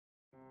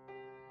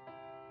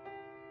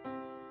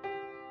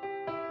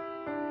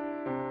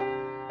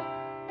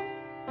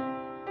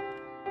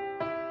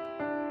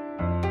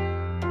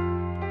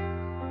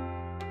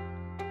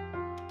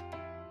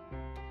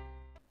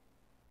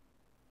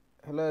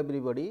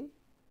everybody,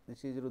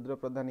 this is Rudra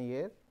Pradhan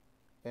here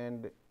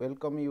and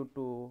welcome you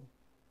to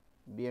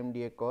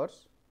BMDA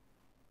course.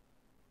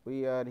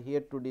 We are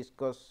here to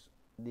discuss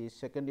the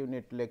second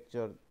unit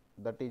lecture,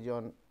 that is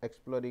on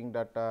exploring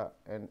data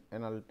and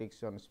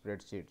analytics on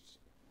spreadsheets.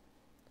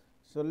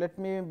 So, let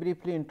me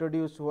briefly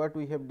introduce what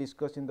we have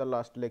discussed in the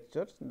last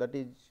lectures, that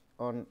is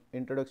on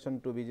introduction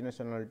to business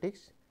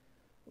analytics.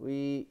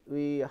 We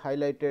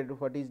highlighted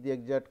what is the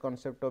exact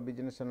concept of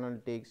business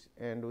analytics,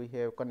 and we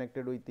have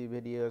connected with the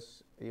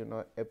various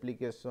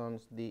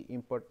applications, the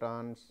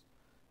importance,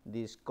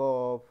 the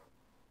scope,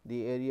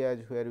 the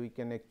areas where we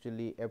can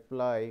actually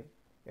apply,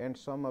 and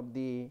some of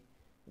the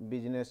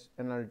business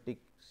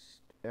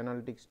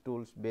analytics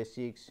tools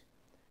basics.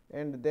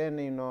 And then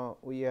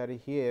we are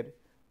here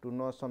to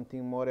know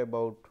something more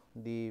about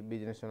the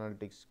business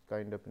analytics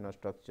kind of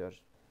structures.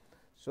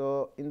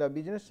 So, in the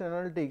business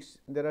analytics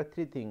there are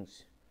three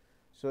things.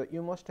 So,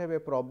 you must have a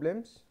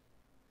problems,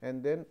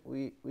 and then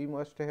we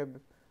must have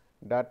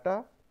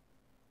data,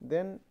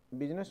 then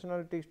business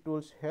analytics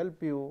tools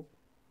help you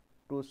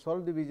to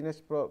solve the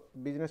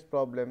business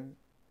problem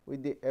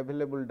with the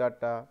available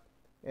data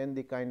and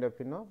the kind of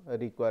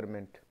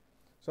requirement.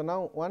 So,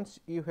 now once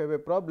you have a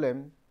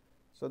problem,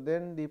 so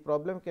then the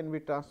problem can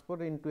be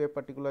transferred into a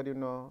particular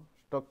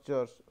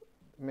structures,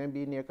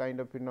 maybe in a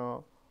kind of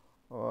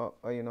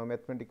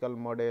mathematical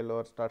model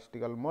or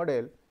statistical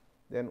model.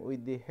 Then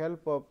with the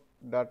help of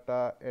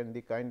data and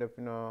the kind of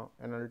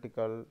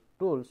analytical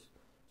tools,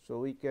 so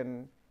we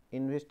can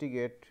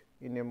investigate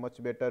in a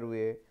much better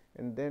way,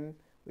 and then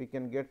we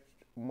can get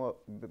more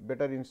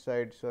better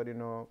insights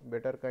or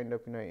better kind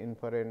of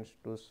inference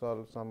to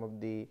solve some of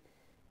the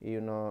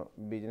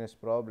business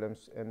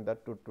problems, and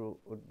that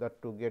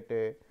to get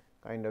a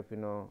kind of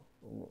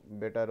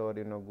better or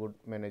good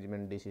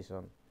management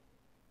decision.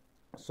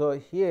 So,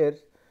 here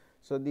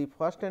the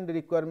first and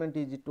requirement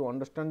is to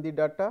understand the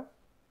data,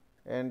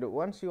 and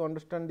once you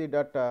understand the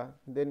data,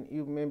 then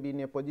you may be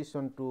in a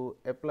position to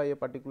apply a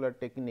particular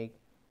technique,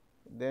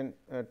 then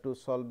to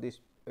solve this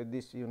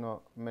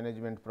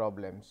management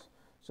problems.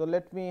 So,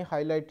 let me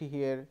highlight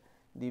here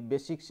the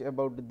basics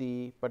about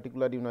the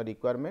particular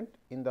requirement.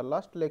 In the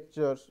last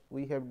lectures,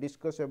 we have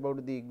discussed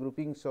about the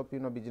groupings of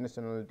business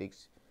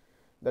analytics,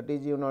 that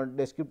is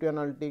descriptive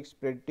analytics,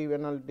 predictive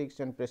analytics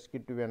and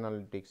prescriptive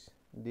analytics.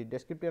 The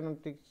descriptive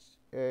analytics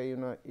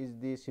is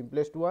the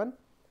simplest one,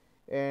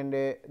 and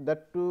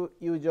that to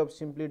use of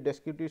simply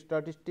descriptive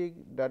statistic,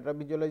 data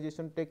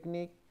visualization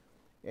technique,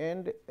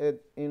 and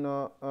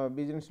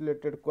business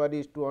related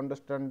queries to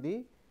understand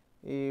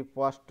the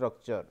past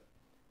structure.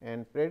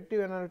 And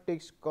predictive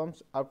analytics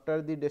comes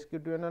after the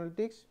descriptive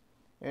analytics,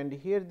 and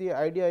here the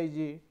idea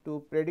is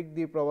to predict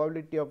the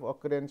probability of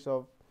occurrence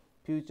of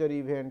future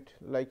event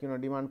like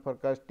demand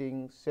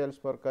forecasting, sales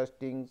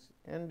forecasting,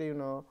 and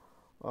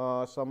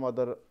some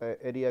other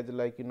areas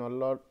like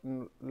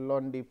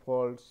loan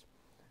defaults,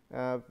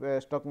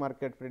 stock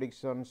market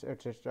predictions,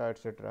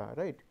 etc.,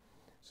 right.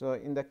 So,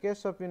 in the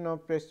case of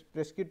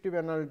prescriptive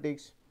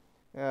analytics,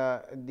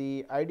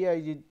 the idea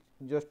is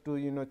just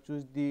to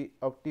choose the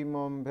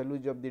optimum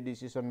values of the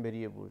decision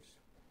variables.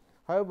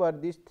 However,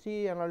 these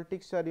three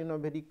analytics are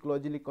very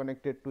closely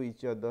connected to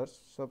each other,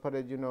 so far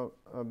as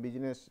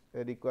business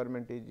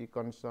requirement is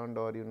concerned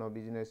or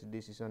business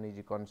decision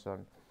is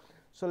concerned.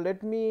 So,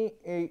 let me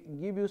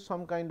give you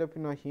some kind of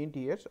hint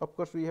here. Of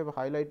course, we have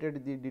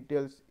highlighted the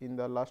details in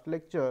the last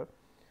lecture.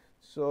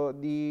 So,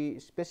 the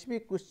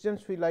specific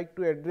questions we like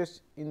to address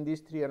in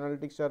these three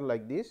analytics are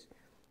like this.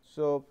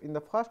 So, in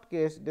the first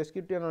case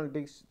descriptive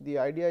analytics, the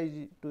idea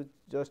is to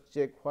just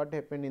check what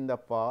happened in the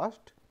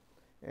past,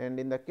 and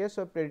in the case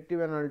of predictive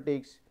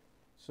analytics,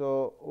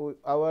 so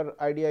our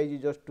idea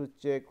is just to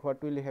check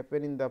what will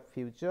happen in the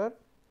future,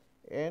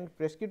 and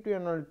prescriptive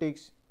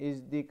analytics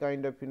is the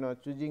kind of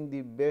choosing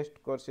the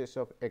best courses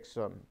of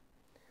action.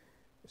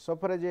 So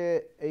far as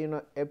a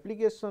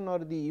application or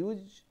the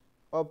use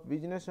of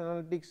business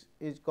analytics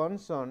is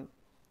concerned,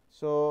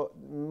 so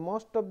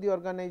most of the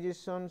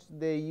organizations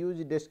they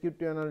use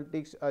descriptive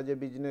analytics as a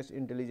business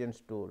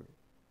intelligence tool,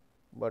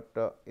 but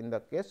in the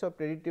case of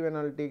predictive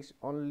analytics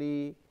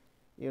only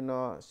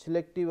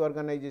selective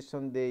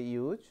organization they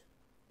use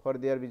for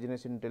their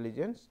business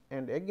intelligence,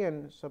 and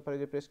again so far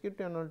as a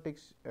prescriptive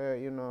analytics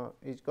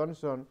is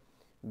concerned,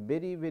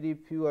 very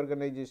few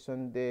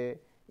organization they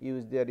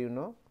use their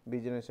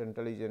business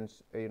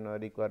intelligence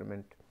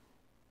requirement.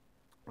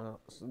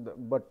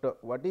 But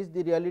what is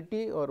the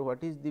reality or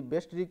what is the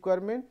best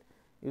requirement?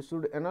 You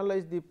should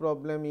analyze the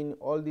problem in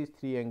all these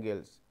three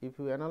angles. If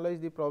you analyze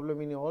the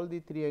problem in all the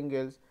three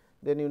angles,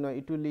 then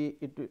it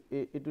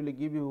will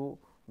give you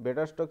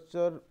better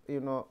structure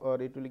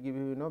or it will give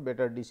you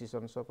better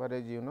decision so far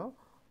as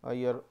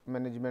your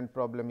management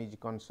problem is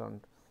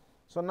concerned.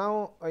 So,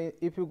 now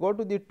if you go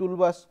to the tool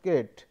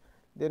basket,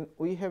 then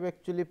we have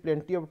actually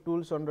plenty of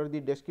tools under the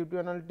descriptive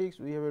analytics,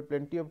 we have a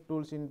plenty of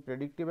tools in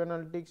predictive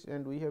analytics,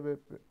 and we have a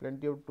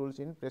plenty of tools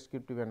in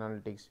prescriptive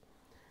analytics.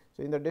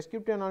 So, in the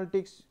descriptive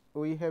analytics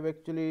we have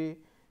actually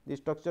the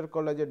structure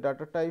called as a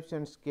data types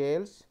and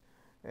scales,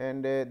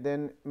 and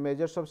then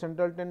measures of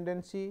central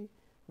tendency,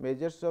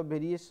 measures of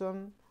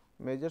variation,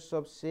 measures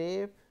of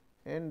shape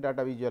and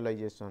data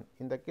visualization.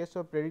 In the case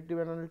of predictive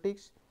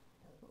analytics,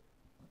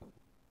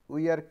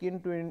 we are keen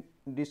to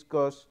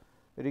discuss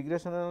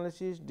regression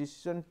analysis,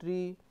 decision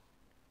tree,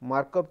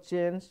 Markov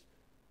chains,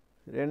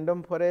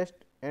 random forest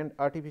and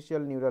artificial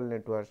neural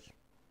networks.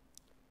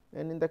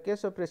 And in the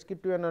case of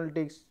prescriptive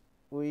analytics,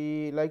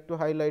 we like to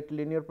highlight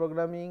linear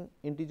programming,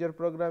 integer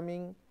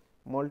programming,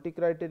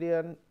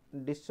 multi-criterion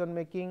decision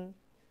making,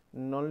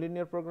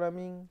 nonlinear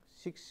programming,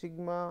 Six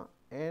Sigma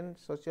and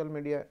social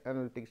media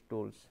analytics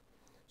tools.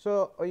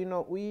 So,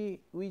 we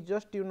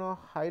just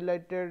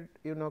highlighted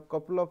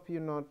couple of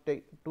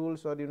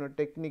tools or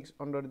techniques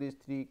under these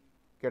three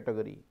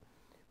category,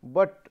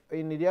 but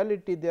in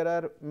reality there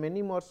are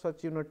many more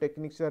such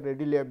techniques are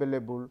readily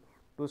available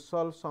to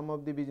solve some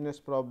of the business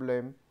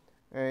problem,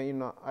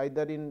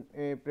 either in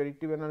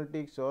predictive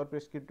analytics or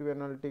prescriptive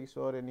analytics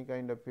or any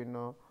kind of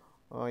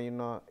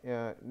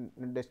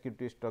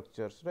descriptive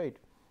structures, right.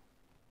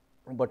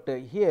 But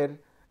here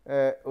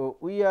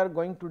we are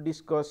going to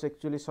discuss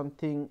actually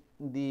something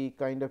the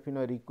kind of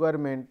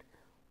requirement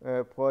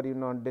for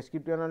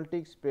descriptive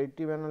analytics,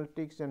 predictive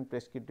analytics and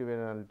prescriptive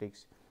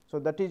analytics. So,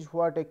 that is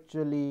what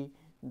actually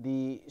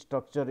the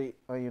structure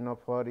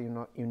for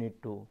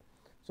unit 2.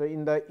 So,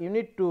 in the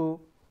unit 2,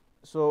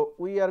 so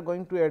we are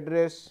going to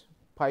address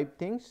 5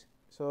 things.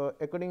 So,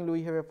 accordingly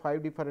we have a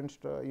 5 different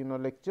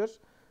lectures.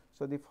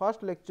 So, the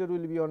first lecture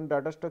will be on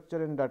data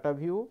structure and data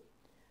view,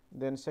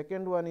 then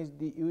second one is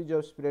the use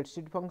of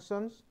spreadsheet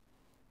functions,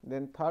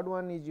 then third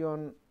one is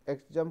on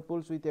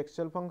examples with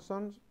Excel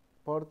functions,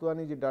 fourth one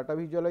is data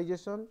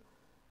visualization,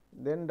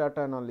 then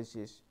data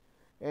analysis.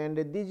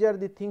 And these are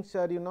the things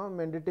are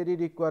mandatory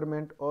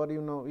requirement, or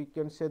we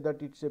can say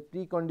that it is a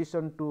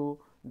precondition to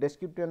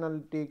descriptive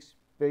analytics,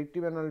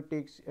 predictive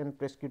analytics and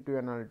prescriptive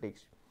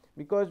analytics,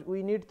 because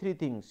we need 3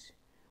 things.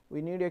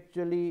 We need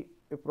actually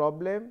a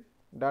problem,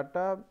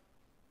 data,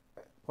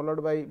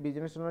 followed by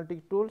business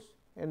analytic tools,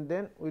 and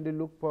then we will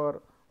look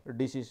for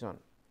decision.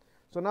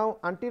 So, now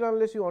until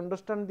unless you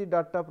understand the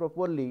data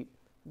properly,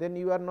 then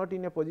you are not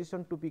in a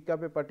position to pick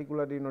up a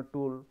particular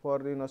tool for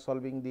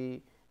solving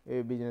the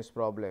business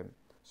problem.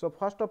 So,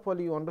 first of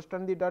all you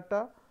understand the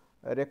data,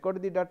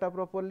 record the data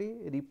properly,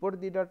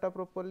 report the data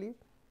properly,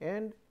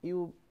 and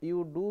you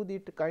do the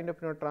kind of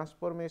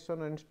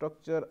transformation and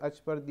structure as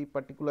per the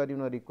particular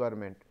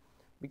requirement,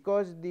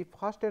 because the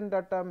first end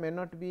data may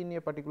not be in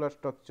a particular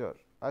structure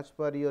as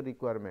per your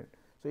requirement.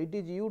 So, it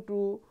is you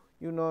to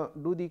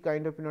do the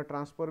kind of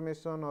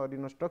transformation or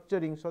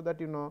structuring, so that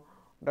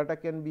data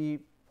can be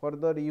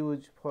further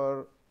used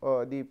for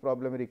the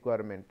problem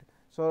requirement.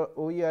 So,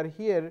 we are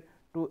here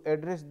to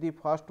address the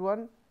first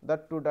one,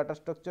 that to data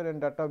structure and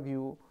data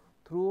view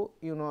through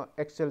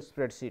Excel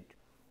spreadsheet.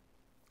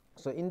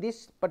 So, in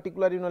this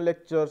particular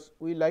lectures,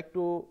 we like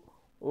to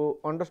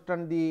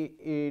understand the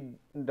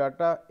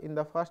data in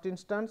the first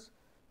instance,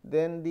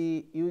 then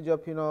the use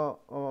of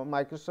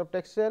Microsoft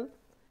Excel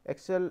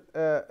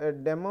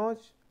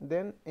demos,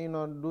 then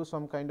do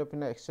some kind of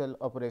Excel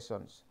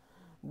operations.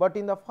 But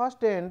in the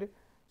first end,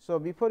 so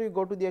before you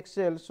go to the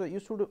Excel, so you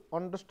should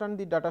understand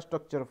the data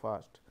structure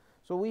first.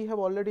 So, we have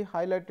already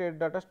highlighted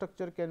data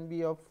structure can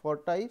be of 4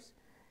 types: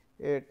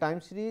 time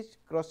series,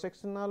 cross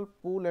sectional,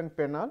 pool and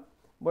panel.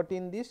 But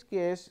in this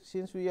case,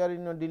 since we are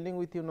dealing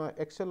with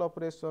Excel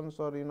operations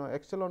or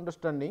Excel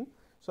understanding,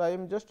 so I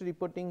am just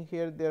reporting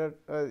here there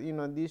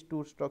these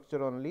 2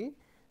 structure only.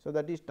 So,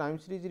 that is time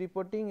series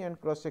reporting and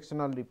cross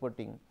sectional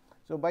reporting.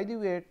 So, by the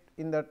way,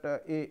 in that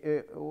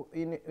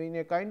in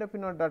a kind of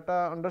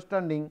data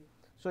understanding,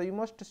 so you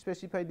must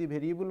specify the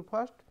variable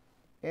first,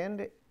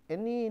 and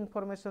any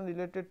information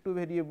related to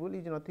variable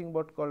is nothing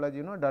but called as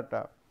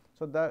data.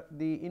 So,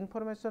 the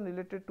information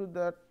related to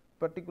that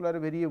particular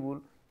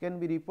variable can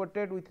be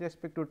reported with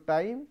respect to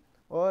time,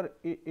 or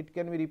it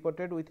can be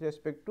reported with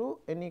respect to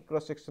any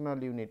cross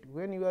sectional unit.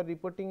 When you are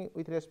reporting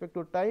with respect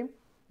to time,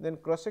 then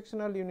cross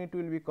sectional unit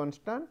will be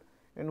constant,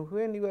 and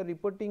when you are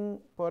reporting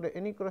for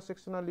any cross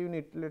sectional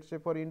unit, let us say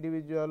for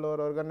individual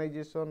or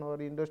organization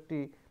or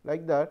industry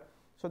like that,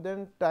 so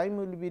then time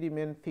will be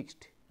remain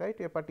fixed, right,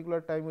 a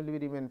particular time will be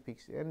remain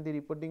fixed, and the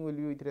reporting will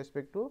be with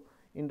respect to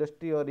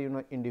industry or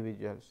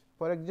individuals.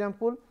 For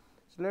example,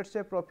 so let us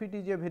say profit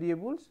is a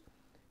variables,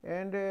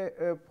 and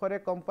for a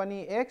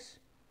company X,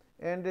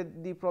 and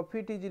the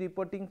profit is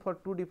reporting for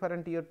 2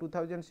 different year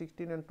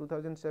 2016 and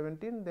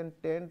 2017, then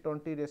 10,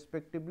 20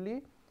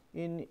 respectively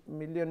in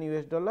million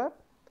US$.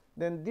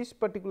 Then this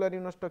particular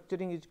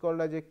structuring is called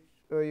as a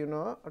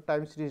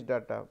time series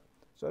data.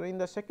 So, in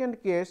the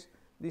second case,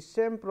 the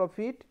same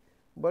profit,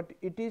 but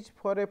it is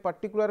for a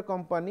particular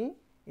company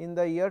in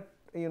the year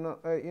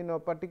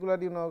particular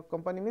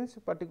company means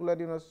particular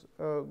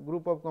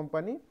group of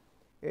company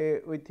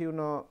with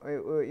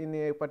in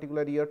a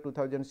particular year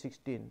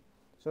 2016.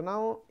 So,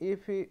 now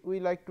if we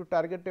like to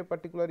target a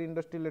particular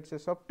industry, let us say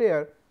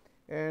software,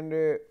 and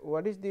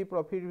what is the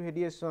profit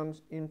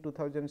variations in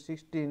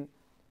 2016,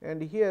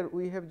 and here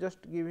we have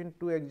just given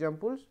 2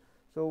 examples.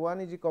 So,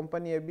 one is the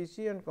company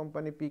ABC and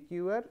company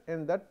PQR,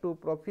 and that too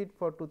profit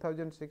for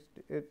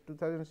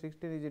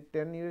 2016 is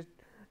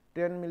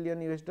 10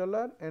 million US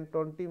dollar and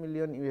 20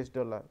 million US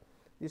dollar.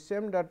 The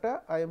same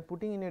data I am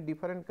putting in a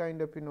different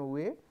kind of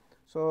way.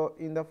 So,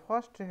 in the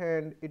first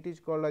hand it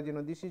is called as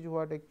this is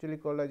what actually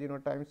called as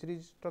time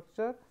series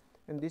structure,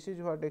 and this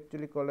is what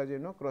actually called as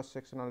cross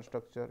sectional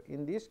structure.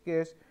 In this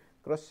case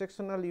cross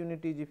sectional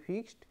unit is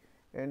fixed,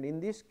 and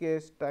in this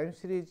case time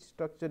series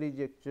structure is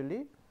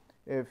actually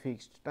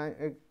fixed.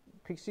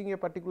 Fixing a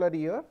particular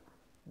year,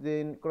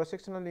 then cross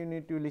sectional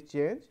unit will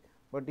change,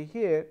 but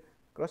here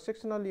cross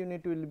sectional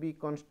unit will be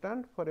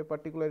constant for a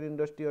particular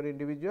industry or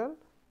individual.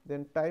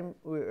 Then time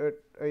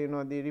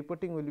the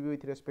reporting will be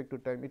with respect to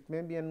time. It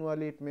may be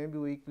annually, it may be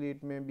weekly,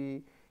 it may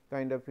be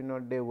kind of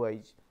day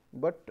wise,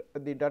 but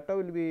the data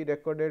will be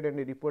recorded and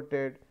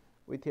reported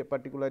with a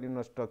particular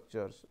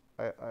structures,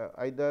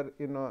 either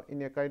in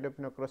a kind of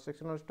cross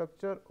sectional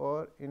structure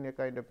or in a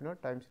kind of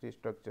time series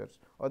structures.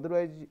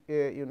 Otherwise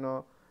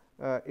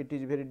it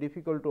is very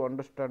difficult to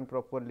understand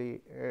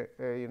properly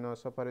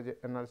so far as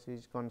analysis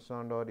is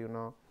concerned, or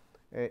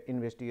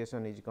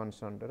investigation is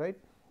concerned, right.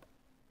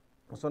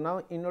 So,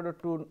 now in order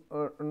to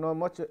know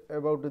much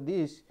about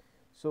this,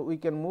 so we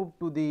can move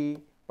to the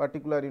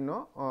particular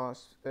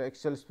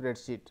Excel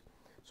spreadsheet.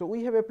 So,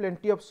 we have a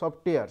plenty of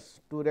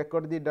softwares to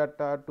record the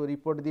data, to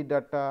report the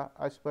data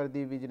as per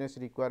the business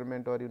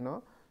requirement, or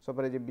so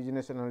far as a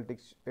business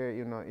analytics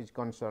is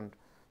concerned.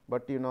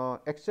 But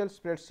Excel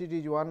spreadsheet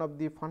is one of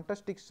the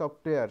fantastic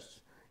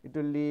softwares. It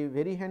will be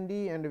very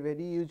handy and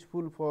very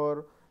useful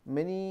for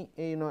many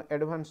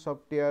advanced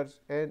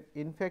softwares, and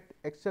in fact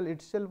Excel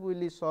itself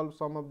will solve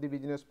some of the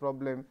business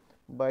problem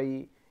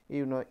by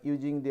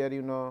using their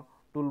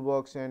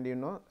toolbox and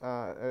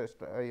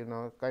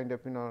kind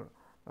of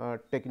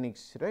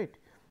techniques, right.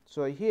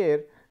 So,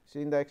 here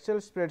in the Excel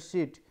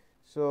spreadsheet,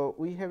 so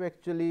we have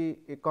actually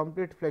a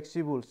complete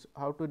flexibles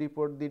how to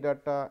report the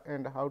data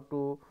and how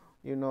to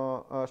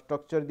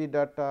structure the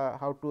data,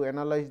 how to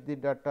analyze the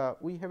data.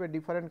 We have a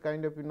different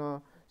kind of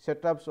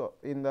setups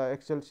in the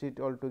Excel sheet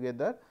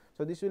altogether.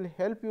 So, this will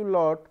help you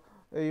lot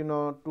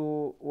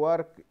to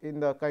work in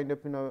the kind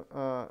of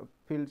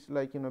fields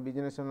like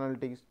business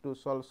analytics to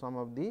solve some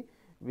of the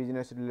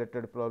business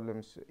related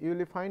problems. You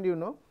will find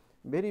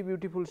very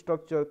beautiful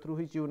structure through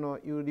which you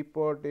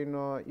report,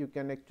 you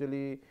can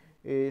actually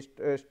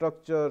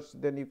structures,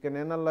 then you can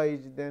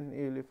analyze, then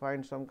you will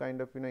find some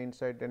kind of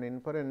insight and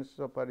inference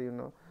so per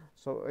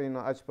so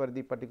as per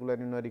the particular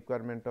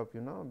requirement of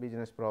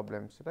business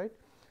problems, right.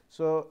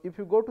 So, if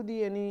you go to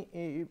the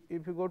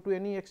if you go to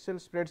any Excel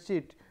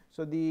spreadsheet,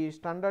 so the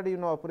standard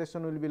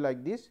operation will be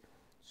like this.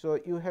 So,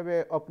 you have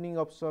a opening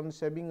option,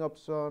 saving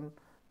option,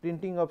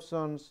 printing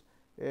options,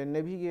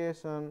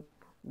 navigation,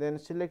 then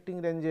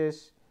selecting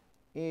ranges,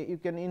 you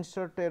can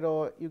insert a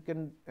row, you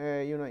can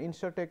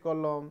insert a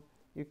column,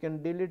 you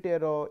can delete a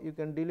row, you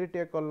can delete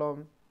a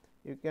column,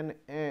 you can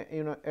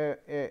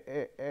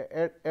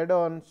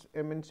add-ons,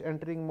 means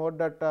entering more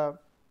data,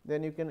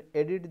 then you can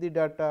edit the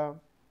data,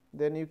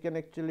 then you can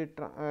actually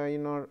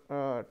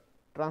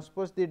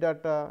transpose the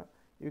data,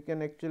 you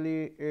can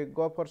actually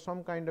go for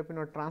some kind of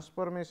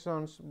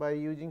transformations by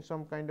using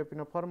some kind of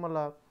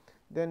formula.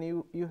 Then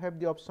you have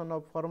the option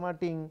of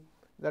formatting,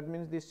 that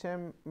means the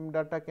same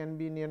data can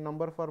be in a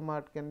number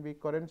format, can be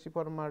currency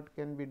format,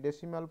 can be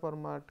decimal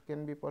format,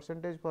 can be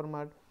percentage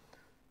format.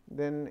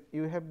 Then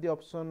you have the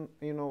option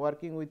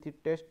working with the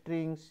text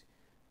strings,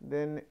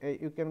 then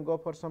you can go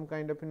for some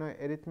kind of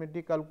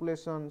arithmetic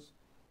calculations,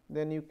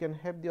 then you can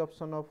have the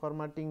option of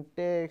formatting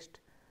text,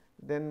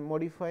 then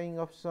modifying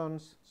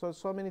options. So,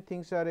 so many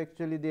things are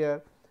actually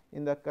there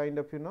in the kind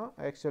of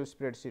Excel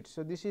spreadsheet.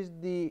 So, this is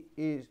the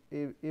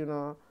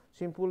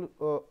simple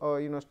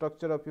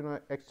structure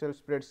of Excel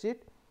spreadsheet,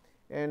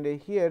 and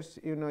here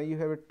you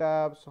have a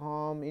tabs,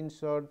 home,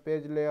 insert,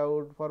 page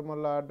layout,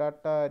 formula,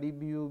 data,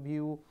 review,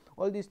 view,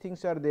 all these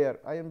things are there.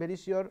 I am very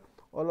sure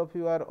all of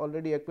you are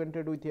already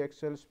acquainted with the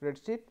Excel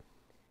spreadsheet,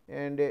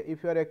 and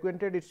if you are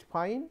acquainted, it is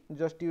fine,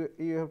 just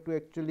you have to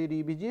actually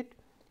revisit.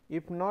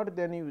 If not,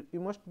 then you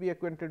must be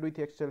acquainted with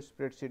Excel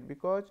spreadsheet,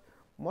 because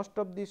most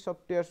of the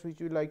softwares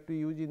which you like to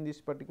use in this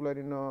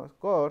particular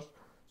course,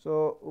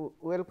 so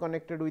well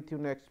connected with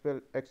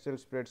Excel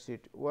spreadsheet.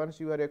 Once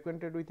you are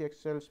acquainted with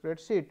Excel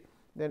spreadsheet,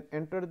 then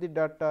enter the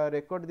data,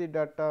 record the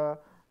data,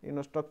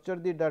 structure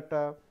the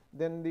data,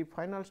 then the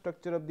final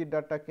structure of the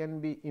data can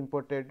be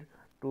imported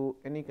to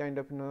any kind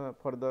of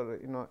further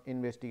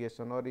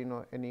investigation,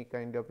 or any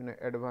kind of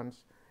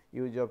advanced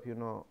use of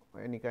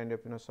any kind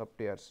of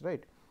softwares,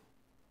 right.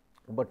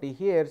 But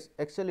here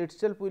Excel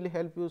itself will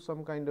help you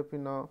some kind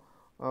of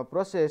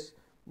process,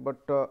 but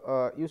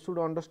you should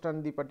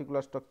understand the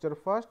particular structure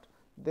first,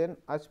 then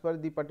as per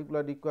the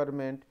particular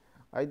requirement,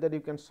 either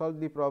you can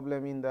solve the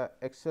problem in the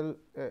Excel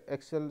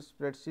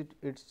spreadsheet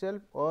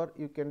itself, or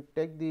you can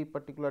take the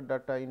particular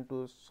data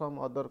into some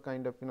other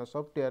kind of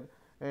software,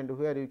 and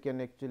where you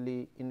can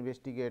actually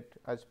investigate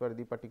as per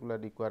the particular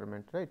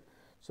requirement, right.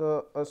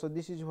 So, so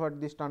this is what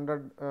the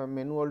standard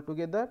menu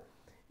altogether,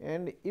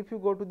 And if you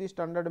go to the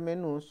standard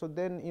menu, so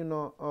then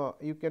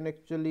you can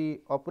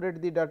actually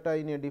operate the data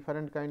in a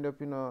different kind of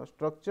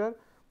structure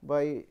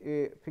by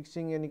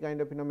fixing any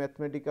kind of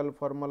mathematical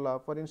formula.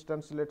 For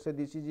instance, let us say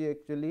this is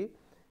actually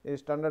a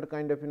standard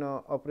kind of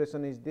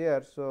operation is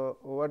there. So,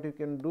 what you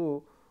can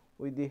do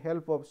with the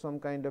help of some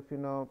kind of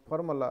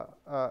formula,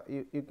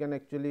 you can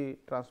actually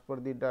transfer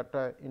the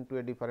data into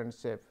a different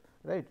shape,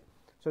 right.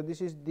 So,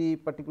 this is the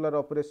particular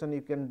operation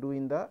you can do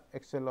in the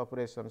Excel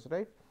operations,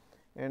 right.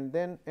 And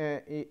then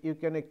you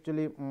can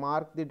actually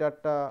mark the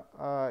data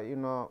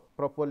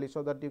properly,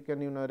 so that you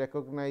can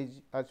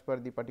recognize as per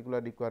the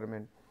particular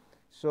requirement.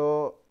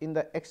 So, in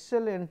the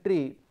Excel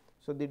entry,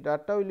 so the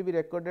data will be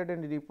recorded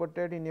and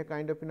reported in a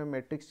kind of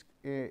matrix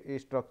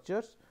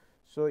structures.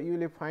 So, you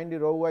will find the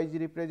row wise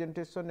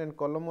representation and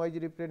column wise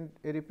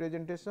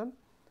representation,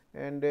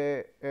 and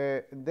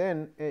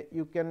then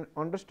you can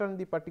understand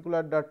the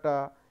particular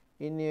data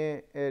in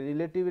a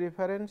relative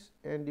reference,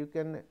 and you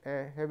can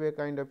have a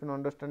kind of an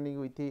understanding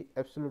with the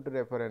absolute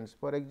reference.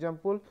 For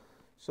example,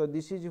 so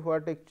this is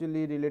what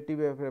actually relative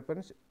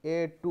reference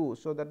A2.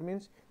 So, that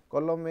means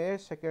column A,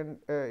 second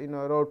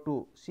row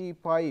 2,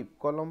 C5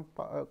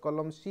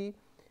 column C,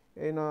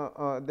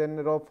 then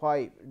row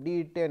 5,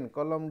 D10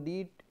 column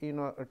D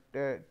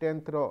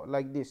 10th row,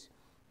 like this.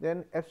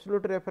 Then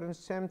absolute reference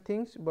same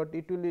things, but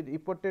it will be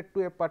reported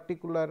to a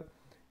particular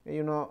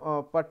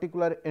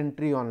particular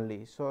entry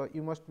only. So,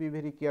 you must be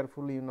very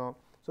careful.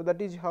 So,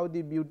 that is how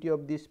the beauty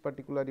of this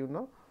particular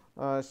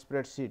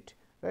spreadsheet,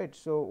 right.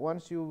 So,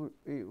 once you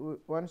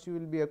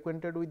will be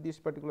acquainted with this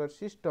particular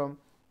system,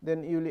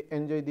 then you will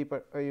enjoy the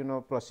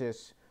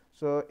process.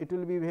 So, it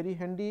will be very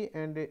handy,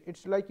 and it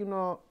is like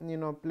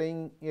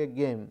playing a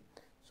game.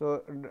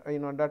 So,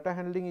 data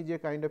handling is a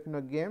kind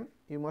of game.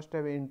 You must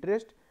have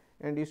interest,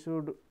 and you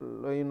should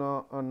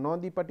know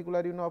the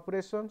particular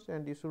operations,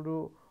 and you should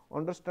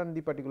understand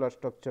the particular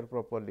structure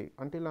properly.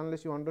 Until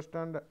unless you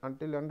understand,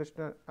 until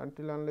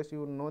unless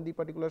you know the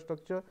particular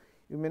structure,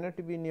 you may not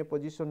be in a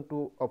position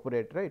to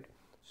operate, right.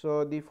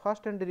 So, the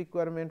first hand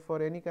requirement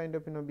for any kind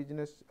of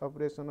business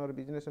operation or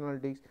business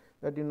analytics,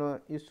 that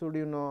you should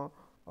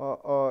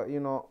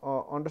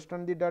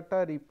understand the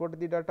data, report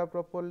the data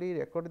properly,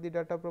 record the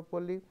data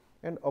properly,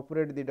 and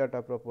operate the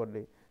data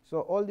properly.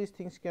 So, all these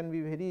things can be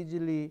very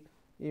easily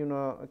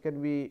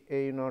can be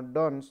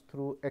done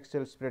through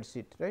Excel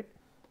spreadsheet, right.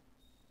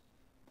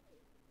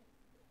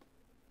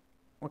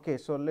 Okay,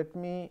 so let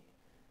me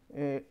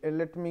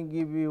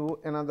give you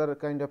another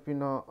kind of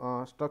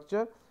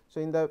structure. So,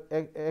 in the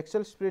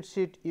Excel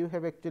spreadsheet, you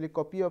have actually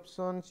copy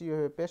options, you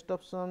have paste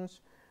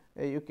options,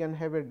 you can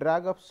have a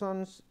drag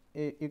options,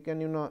 you can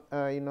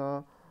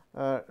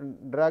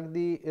drag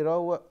the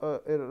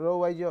row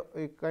wise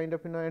kind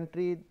of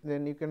entry,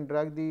 then you can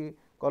drag the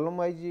column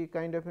wise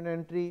kind of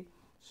entry.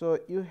 So,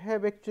 you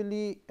have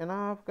actually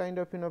enough kind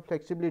of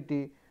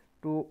flexibility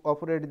to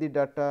operate the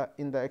data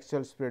in the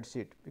Excel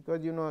spreadsheet,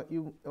 because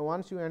you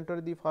once you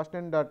enter the first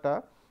hand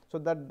data, so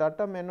that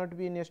data may not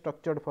be in a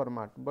structured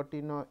format, but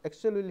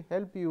Excel will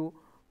help you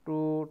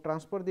to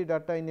transfer the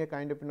data in a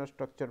kind of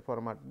structured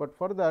format. But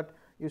for that,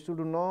 you should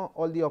know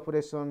all the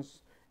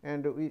operations,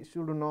 and we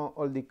should know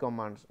all the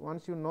commands.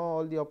 Once you know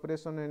all the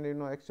operation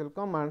and Excel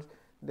commands,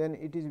 then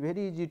it is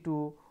very easy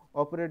to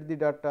operate the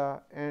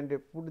data and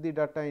put the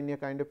data in a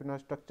kind of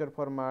structured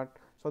format,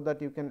 so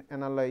that you can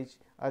analyze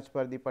as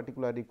per the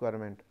particular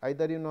requirement.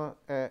 Either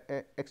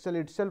Excel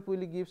itself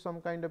will give some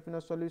kind of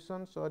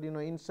solutions or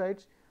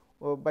insights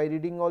by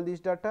reading all these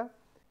data,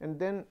 and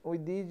then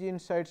with these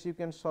insights you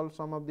can solve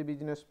some of the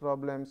business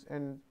problems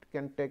and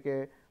can take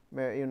a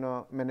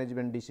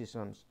management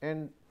decisions.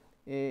 And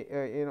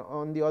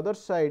on the other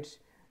sides,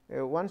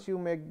 once you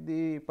make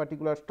the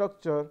particular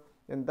structure,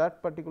 then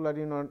that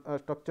particular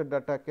structured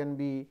data can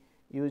be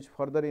use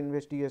further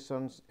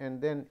investigations,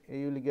 and then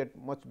you will get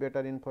much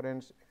better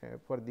inference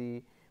for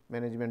the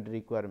management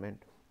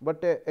requirement.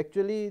 But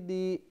actually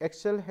the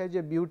Excel has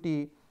a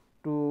beauty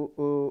to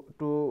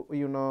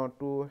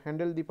to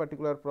handle the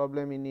particular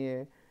problem in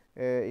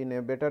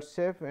a better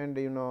shape, and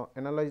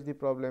analyze the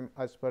problem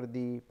as per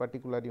the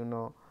particular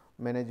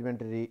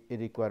management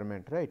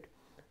requirement, right.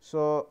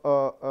 So,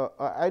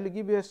 I will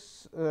give you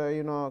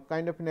a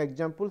kind of an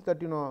example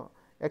that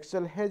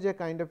Excel has a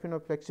kind of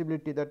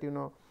flexibility that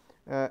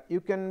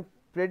you can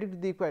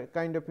predict the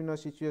kind of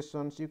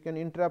situations, you can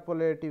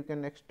interpolate, you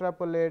can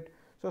extrapolate.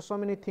 So,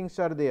 many things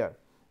are there.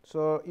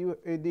 So,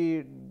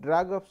 the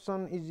drag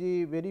option is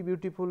a very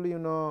beautiful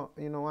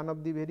one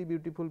of the very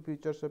beautiful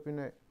features of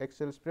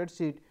Excel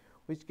spreadsheet,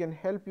 which can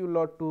help you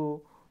lot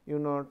to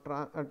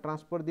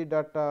transfer the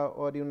data,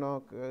 or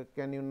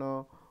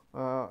can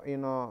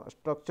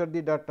structure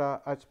the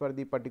data as per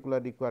the particular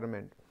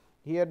requirement.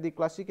 Here the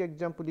classic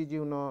example is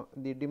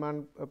the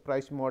demand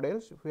price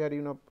models, where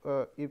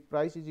if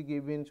price is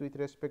given with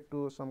respect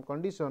to some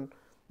condition,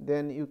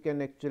 then you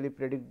can actually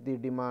predict the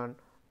demand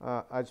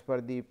as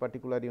per the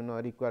particular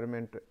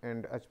requirement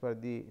and as per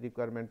the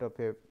requirement of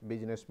a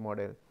business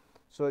model.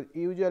 So,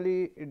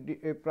 usually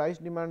a price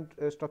demand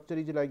structure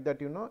is like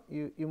that,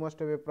 you must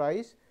have a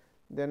price,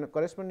 then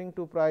corresponding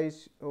to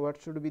price what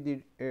should be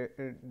the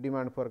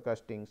demand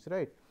forecastings,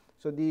 right.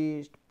 So,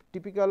 the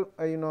typical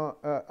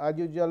as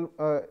usual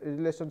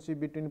relationship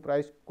between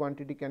price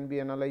quantity can be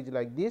analyzed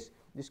like this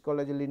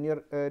called as a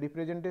linear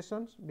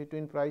representations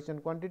between price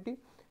and quantity,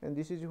 and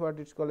this is what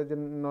it is called as a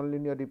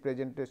nonlinear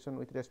representation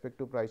with respect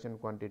to price and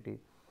quantity.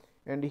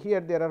 And here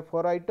there are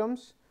 4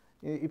 items.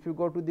 If you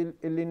go to the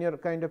linear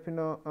kind of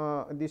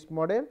this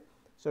model,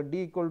 so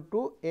d equal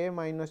to a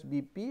minus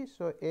bp.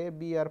 So, a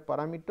b are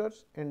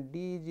parameters and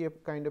d is a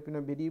kind of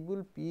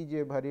variable, p is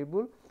a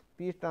variable,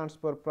 p stands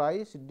for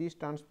price, d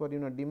stands for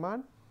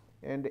demand,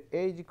 and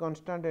a is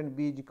constant and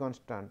b is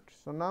constant.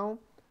 So, now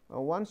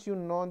once you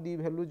know the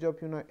values of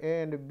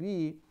a and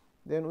b,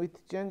 then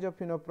with change of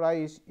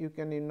price you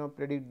can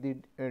predict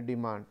the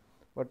demand.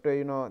 But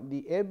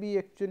the a b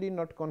actually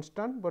not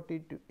constant, but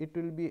it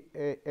will be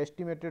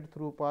estimated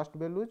through past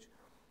values,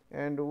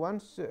 and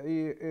once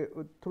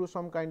through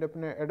some kind of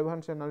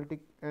advanced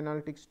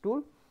analytics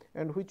tool,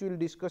 and which we will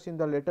discuss in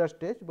the later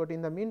stage. But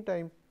in the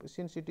meantime,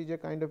 since it is a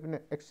kind of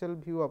Excel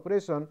view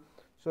operation,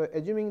 so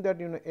assuming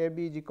that a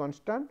b is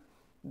constant,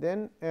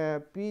 then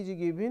p is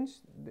given,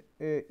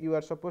 you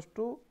are supposed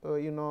to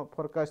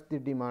forecast the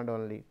demand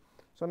only.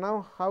 So,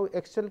 now how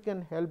Excel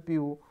can help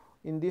you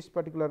in this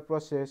particular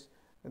process,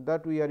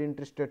 that we are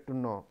interested to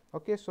know.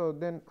 Okay. So,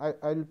 then I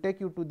will take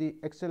you to the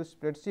Excel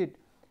spreadsheet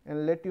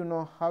and let you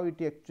know how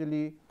it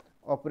actually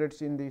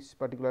operates in this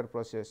particular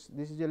process.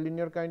 This is a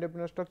linear kind of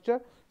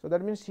structure. So,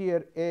 that means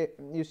here a,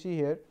 you see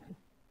here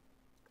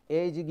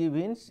a is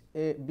given,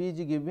 b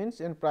is given,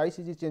 and price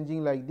is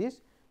changing like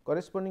this.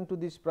 Corresponding to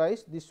this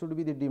price, this should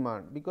be the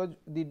demand, because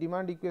the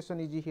demand equation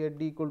is here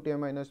d equal to a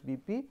minus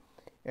bp,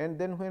 and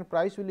then when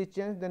price will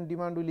change, then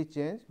demand will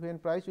change. When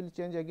price will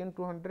change again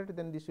to 100,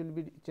 then this will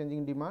be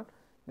changing demand.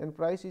 Then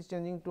price is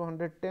changing to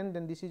 110,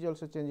 then this is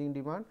also changing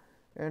demand,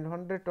 and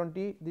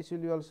 120, this will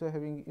be also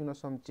having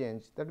some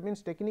change. That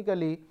means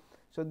technically,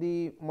 so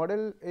the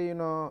model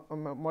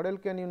model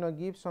can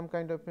give some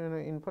kind of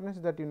inference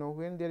that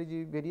when there is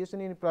a variation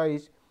in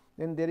price,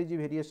 then there is a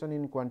variation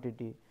in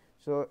quantity.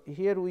 So,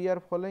 here we are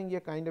following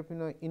a kind of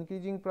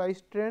increasing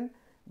price trend,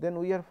 then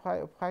we are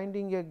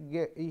finding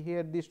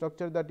here the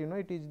structure that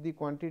it is the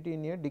quantity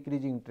in a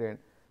decreasing trend,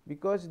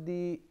 because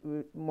the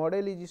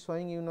model is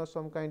showing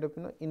some kind of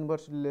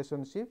inverse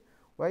relationship.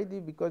 Why?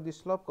 Because the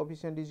slope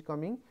coefficient is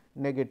coming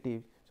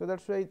negative. So,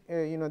 that is why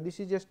this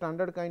is a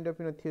standard kind of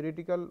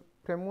theoretical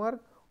framework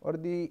or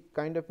the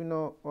kind of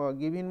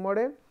given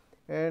model,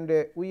 and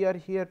we are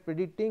here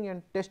predicting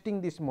and testing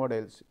these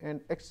models,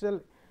 and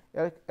Excel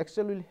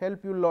will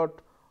help you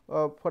lot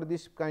for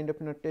this kind of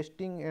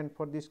testing and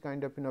for this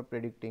kind of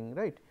predicting,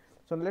 right.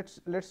 So,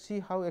 let's see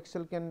how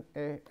Excel can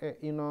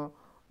we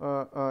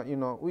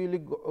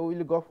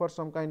will go for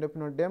some kind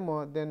of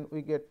demo, then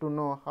we get to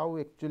know how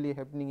actually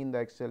happening in the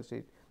Excel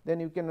sheet. Then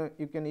you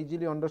can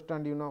easily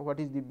understand what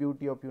is the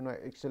beauty of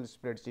Excel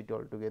spreadsheet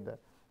altogether,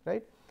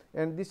 right.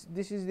 And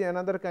this is the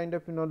another kind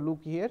of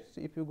look here. So,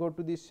 if you go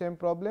to the same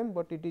problem,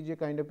 but it is a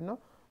kind of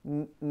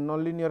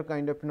nonlinear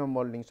kind of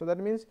modeling. So, that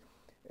means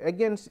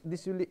again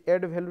this will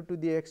add value to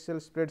the Excel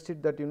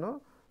spreadsheet, that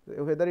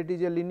whether it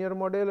is a linear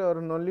model or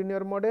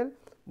nonlinear model,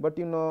 but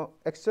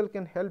Excel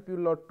can help you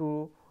lot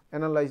to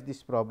analyze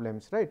these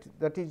problems, right.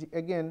 That is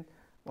again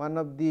one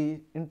of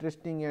the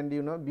interesting and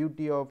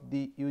beauty of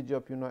the use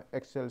of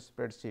Excel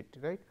spreadsheet,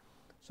 right.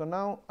 So,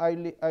 now I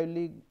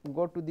will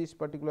go to this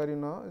particular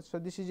so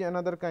this is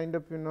another kind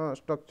of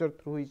structure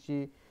through which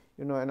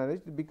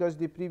analyze, because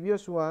the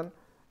previous one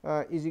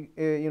is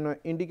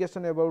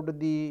indication about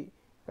the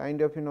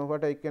kind of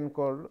what I can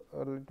call,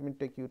 let me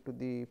take you to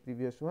the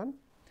previous one.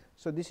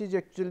 So, this is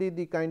actually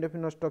the kind of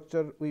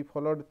structure we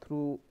followed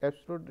through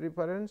absolute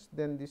reference,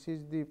 then this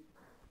is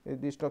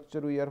the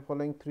structure we are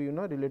following through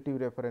relative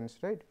reference,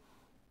 right.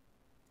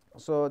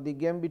 So, the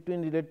game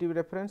between relative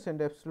reference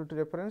and absolute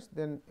reference,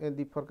 then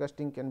the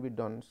forecasting can be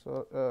done.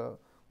 So,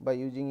 by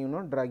using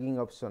dragging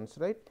options,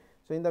 right.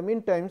 So, in the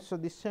meantime, so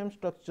the same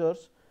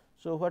structures.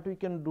 So, what we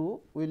can do,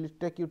 we will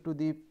take you to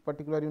the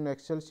particular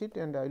Excel sheet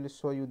and I will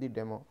show you the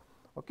demo.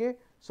 Okay.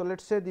 So, let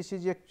us say this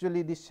is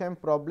actually the same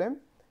problem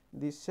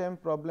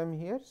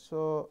here.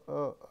 So,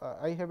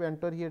 I have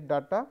entered here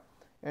data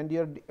and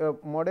your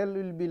model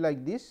will be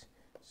like this.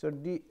 So,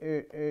 the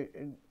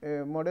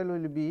model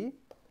will be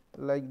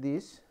like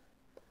this,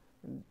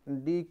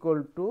 d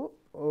equal to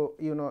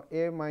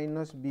a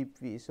minus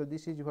bp. So,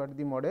 this is what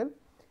the model,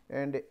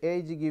 and a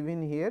is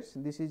given here. So,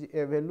 this is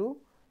a value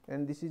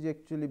and this is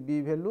actually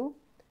b value,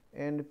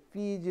 and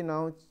p is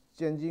now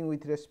changing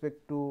with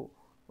respect to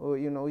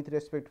with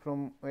respect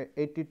from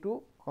 80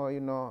 to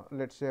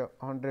let us say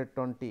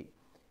 120.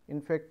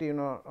 In fact,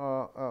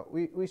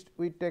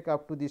 we take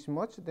up to this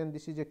much, then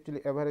this is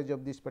actually average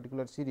of this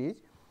particular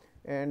series,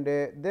 and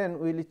then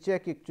we will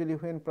check actually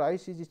when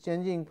price is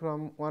changing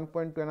from one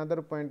point to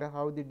another point,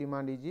 how the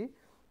demand is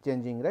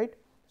changing, right.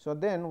 So,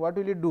 then what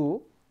will you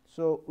do?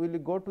 So, we will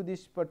go to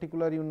this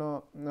particular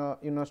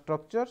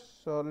structure.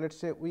 So, let us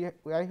say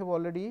I have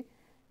already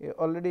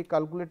already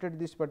calculated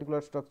this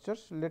particular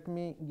structures. Let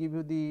me give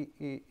you the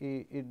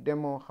a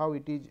demo how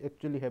it is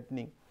actually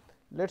happening.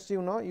 Let us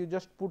you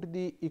just put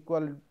the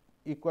equal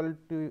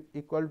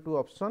to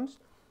options,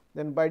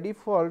 then by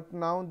default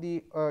now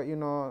the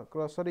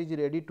cursor is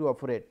ready to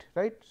operate,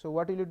 right. So,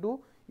 what will you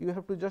do? You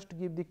have to just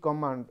give the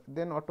command,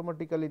 then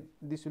automatically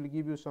this will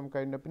give you some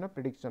kind of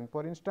prediction.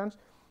 For instance,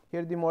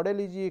 here the model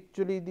is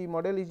actually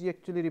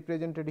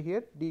represented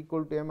here d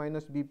equal to a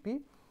minus b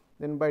p.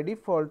 Then by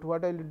default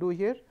what I will do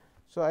here?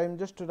 So, I am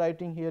just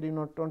writing here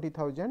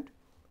 20,000,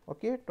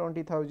 okay,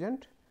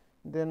 20,000,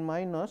 then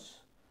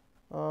minus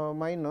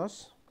 10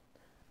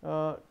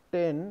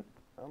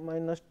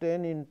 minus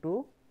 10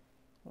 into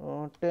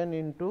 10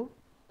 into,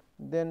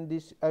 then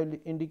this I will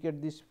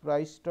indicate this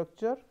price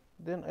structure,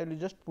 then I will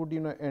just put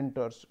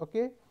enters.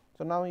 Okay.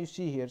 So, now you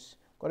see here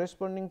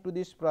corresponding to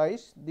this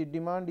price the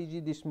demand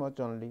is this much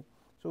only.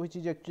 So, which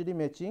is actually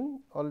matching,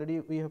 already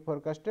we have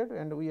forecasted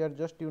and we are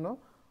just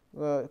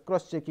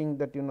cross checking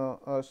that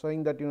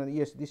showing that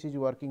yes, this is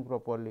working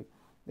properly.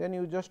 Then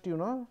you just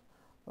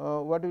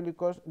what will you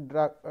call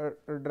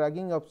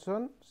dragging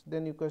options,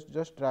 then you can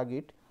just drag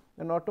it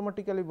and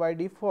automatically by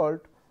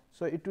default.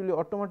 So, it will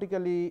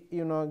automatically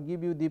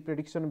give you the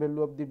prediction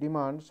value of the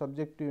demand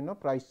subject to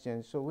price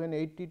change. So, when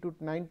 80 to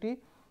 90,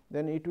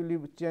 then it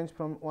will change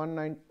from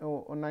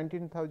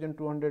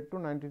 19,200 to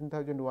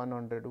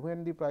 19,100.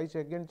 When the price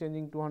again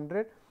changing to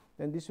 100,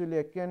 then this will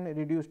again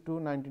reduce to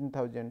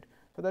 19,000.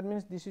 So, that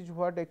means this is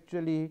what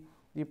actually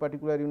the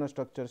particular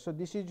structure. So,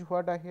 this is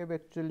what I have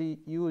actually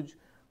used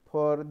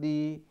for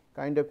the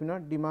kind of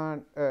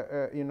demand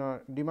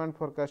demand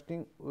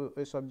forecasting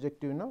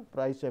subject to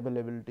price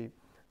availability.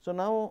 So,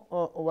 now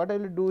what I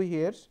will do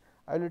here,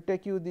 I will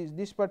take you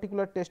this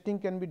particular testing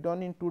can be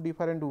done in two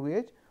different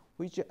ways,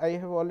 which I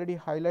have already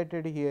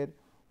highlighted here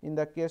in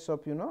the case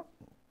of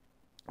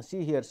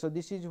see here. So,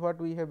 this is what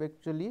we have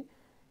actually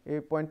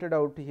pointed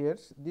out here,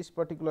 this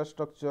particular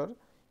structure.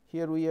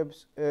 Here we have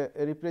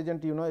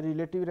represent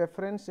relative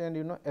reference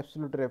and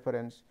absolute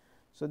reference.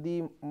 So,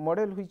 the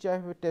model which I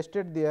have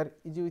tested there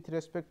is with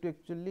respect to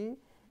actually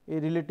a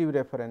relative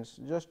reference,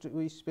 just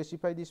we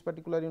specify this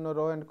particular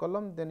row and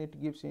column, then it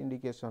gives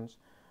indications.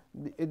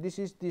 This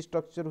is the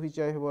structure which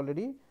I have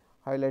already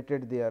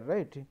highlighted there,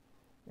 right.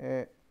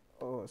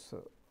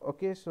 So,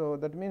 okay, so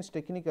that means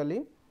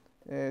technically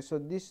so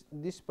this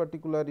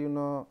particular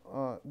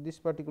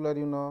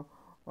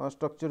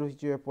structure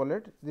which you have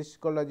followed, this is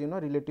called as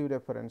relative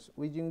reference.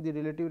 Using the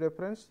relative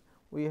reference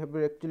we have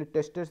actually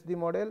tested the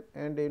model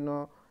and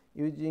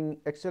using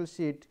Excel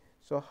sheet.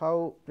 So,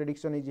 how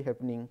prediction is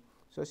happening.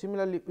 So,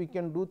 similarly we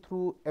can do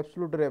through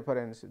absolute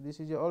reference. This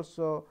is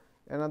also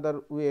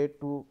another way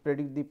to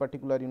predict the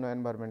particular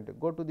environment.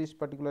 Go to this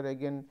particular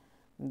again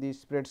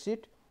this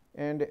spreadsheet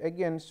and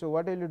again. So,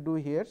 what I will do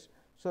here?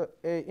 So,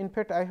 in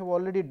fact, I have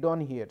already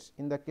done here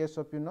in the case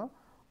of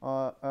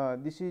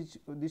this is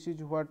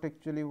what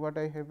actually what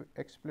I have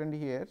explained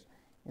here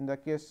in the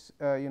case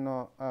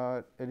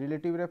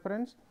relative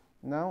reference.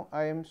 Now,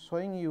 I am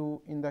showing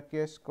you in the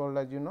case called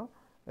as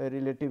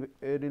relative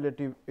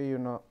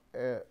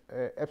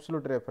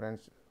absolute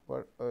reference.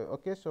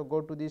 Okay. So,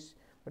 go to this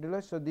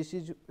particular. So, this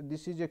is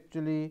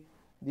actually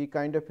the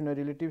kind of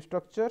relative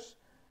structures,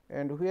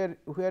 and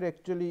where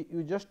actually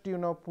you just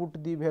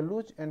put the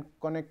values and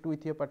connect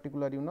with a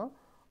particular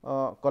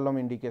column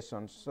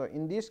indications. So,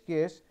 in this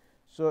case,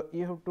 so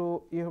you have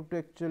to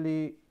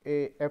actually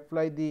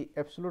apply the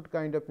absolute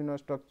kind of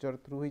structure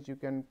through which you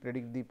can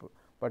predict the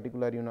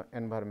particular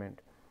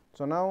environment.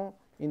 So, now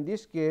in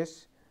this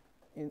case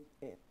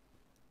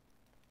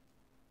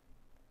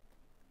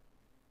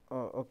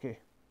okay.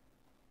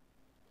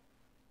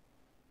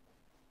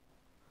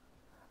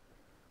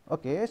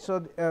 Okay.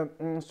 So,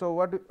 so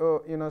what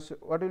so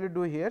what will you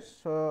do here?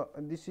 So,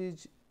 this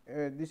is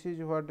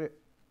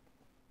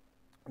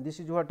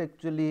what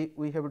actually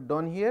we have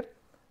done here.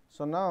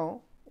 So,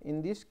 now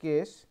in this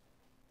case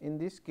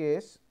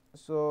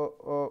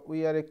so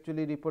we are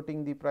actually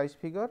reporting the price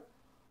figure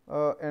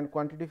and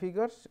quantity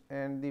figures,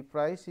 and the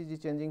price is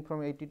changing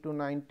from 80 to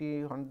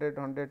 90, 100,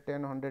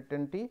 110,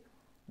 120.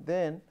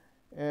 Then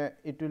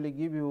it will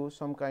give you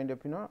some kind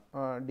of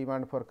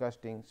demand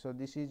forecasting. So,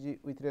 this is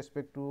with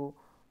respect to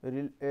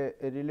a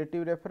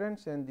relative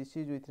reference and this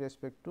is with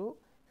respect to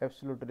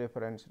absolute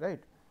reference,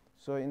 right.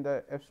 So, in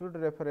the absolute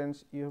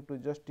reference you have to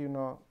just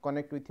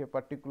connect with a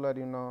particular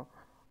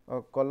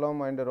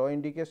column and row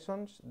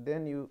indications,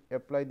 then you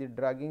apply the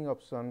dragging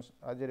options.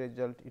 As a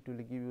result, it will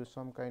give you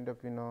some kind of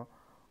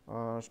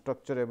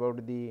structure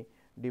about the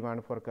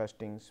demand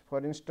forecastings.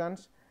 For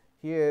instance,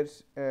 here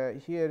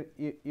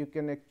you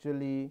can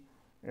actually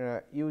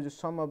use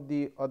some of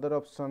the other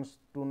options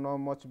to know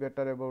much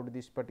better about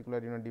this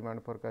particular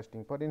demand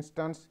forecasting. For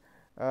instance,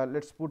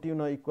 let us put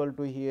equal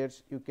to here,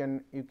 you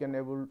can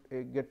able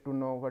get to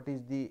know what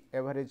is the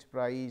average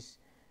price,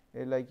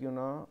 like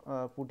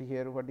put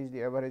here what is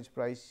the average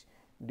price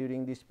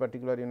during this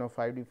particular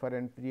 5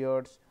 different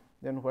periods,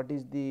 then what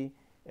is the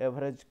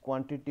average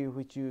quantity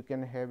which you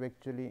can have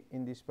actually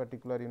in this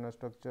particular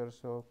structure.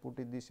 So, put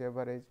it this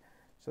average.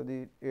 So,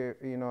 the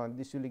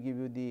this will give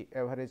you the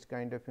average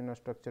kind of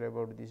structure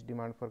about this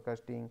demand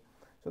forecasting.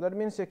 So, that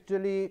means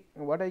actually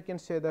what I can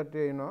say that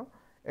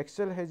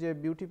Excel has a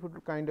beautiful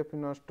kind of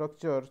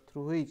structure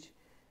through which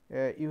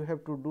you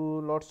have to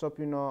do lots of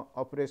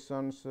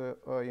operations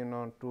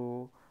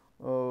to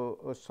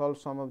solve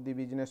some of the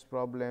business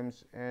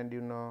problems, and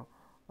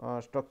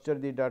structure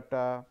the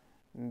data,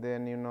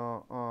 then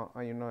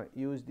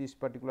use this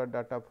particular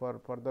data for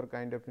further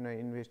kind of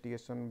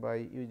investigation by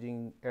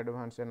using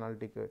advanced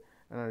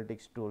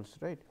analytics tools,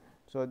 right.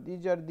 So,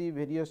 these are the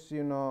various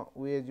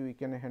ways we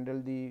can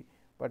handle the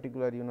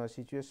particular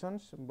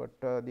situations, but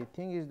the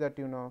thing is that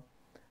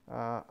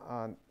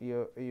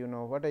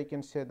what I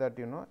can say that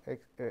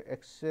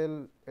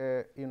Excel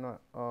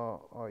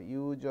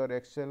use or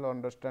Excel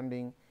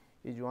understanding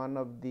is one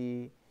of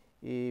the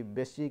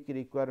basic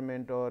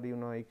requirement, or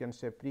you can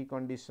say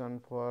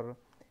precondition for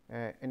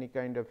any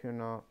kind of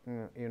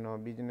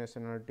business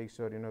analytics,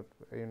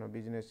 or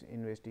business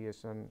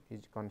investigation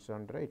is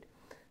concerned, right.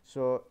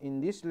 So,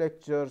 in this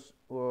lectures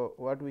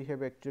what we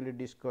have actually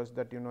discussed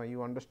that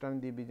you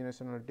understand the business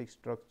analytics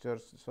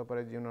structures so far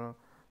as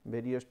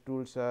various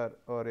tools are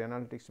or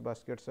analytics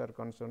baskets are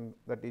concerned,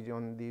 that is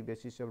on the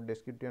basis of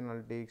descriptive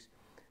analytics,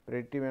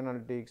 predictive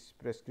analytics,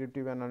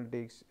 prescriptive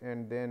analytics,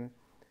 and then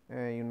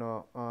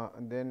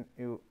then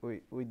you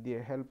with the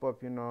help of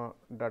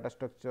data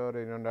structure,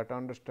 data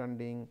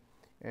understanding,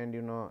 and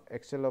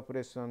Excel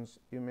operations,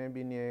 you may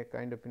be in a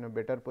kind of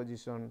better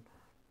position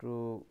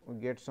to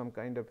get some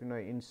kind of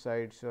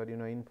insights or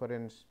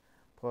inference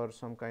for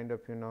some kind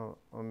of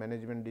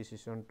management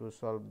decision to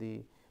solve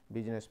the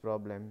business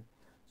problem.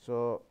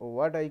 So,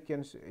 what I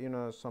can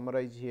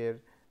summarize here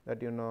that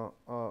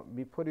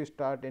before you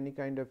start any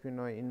kind of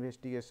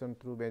investigation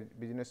through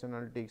business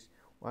analytics,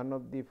 one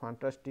of the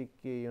fantastic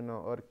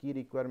or key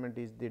requirement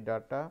is the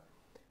data,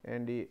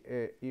 and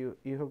you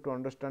have to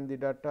understand the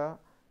data,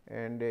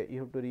 and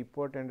you have to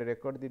report and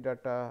record the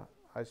data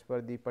as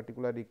per the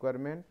particular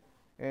requirement,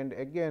 and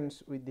again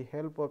with the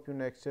help of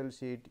Excel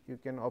sheet you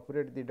can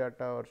operate the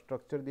data or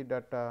structure the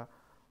data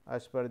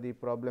as per the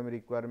problem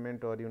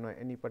requirement, or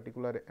any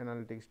particular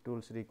analytics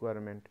tools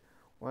requirement.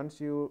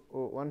 Once you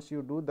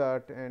do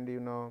that, and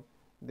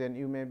then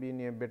you may be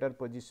in a better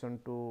position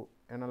to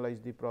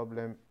analyze the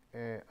problem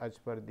as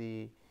per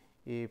the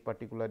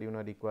particular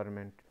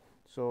requirement.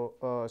 So,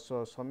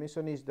 so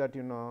summation is that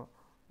you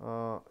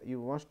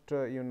must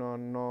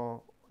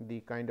know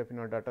the kind of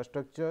data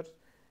structures,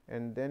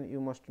 and then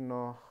you must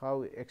know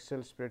how Excel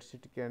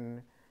spreadsheet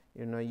can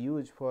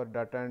use for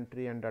data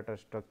entry and data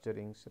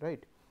structurings,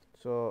 right.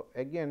 So,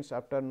 again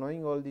after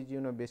knowing all these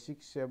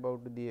basics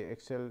about the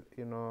Excel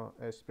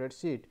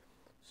spreadsheet,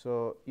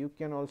 so you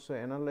can also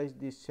analyze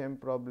these same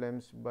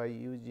problems by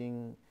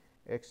using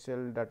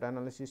Excel data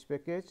analysis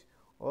package,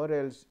 or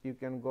else you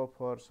can go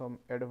for some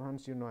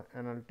advanced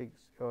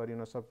analytics or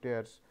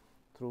softwares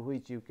through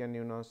which you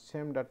can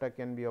same data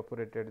can be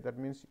operated. That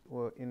means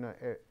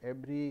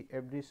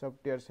every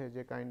software has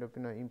a kind of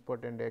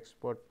import and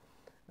export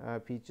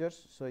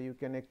features. So, you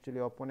can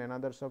actually open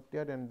another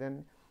software and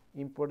then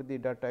import the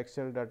data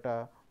Excel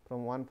data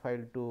from one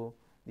file to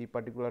the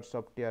particular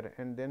software,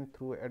 and then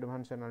through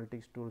advanced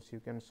analytics tools you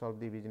can solve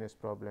the business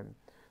problem.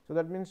 So,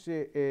 that means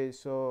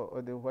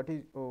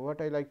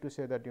what I like to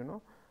say that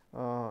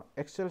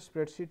Excel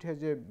spreadsheet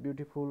has a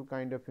beautiful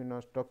kind of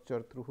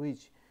structure through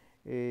which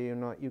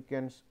you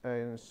can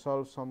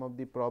solve some of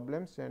the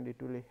problems, and it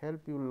will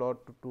help you lot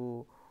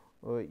to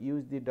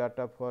use the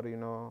data for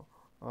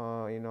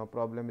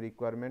problem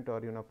requirement or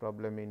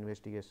problem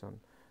investigation.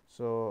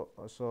 So,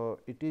 so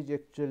it is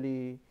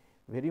actually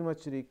very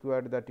much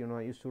required that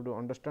you should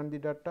understand the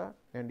data,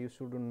 and you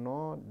should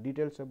know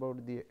details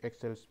about the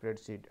Excel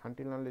spreadsheet.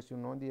 Until unless you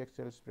know the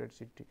Excel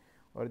spreadsheet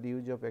or the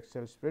use of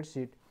Excel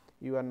spreadsheet,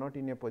 you are not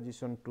in a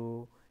position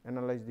to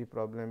analyze the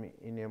problem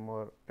in a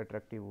more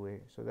attractive way.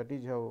 So, that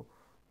is how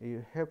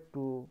you have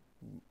to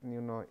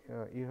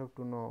you have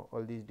to know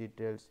all these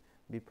details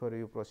before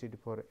you proceed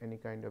for any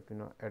kind of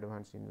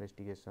advanced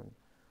investigation.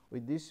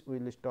 With this we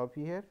will stop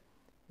here,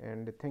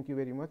 and thank you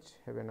very much.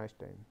 Have a nice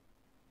time.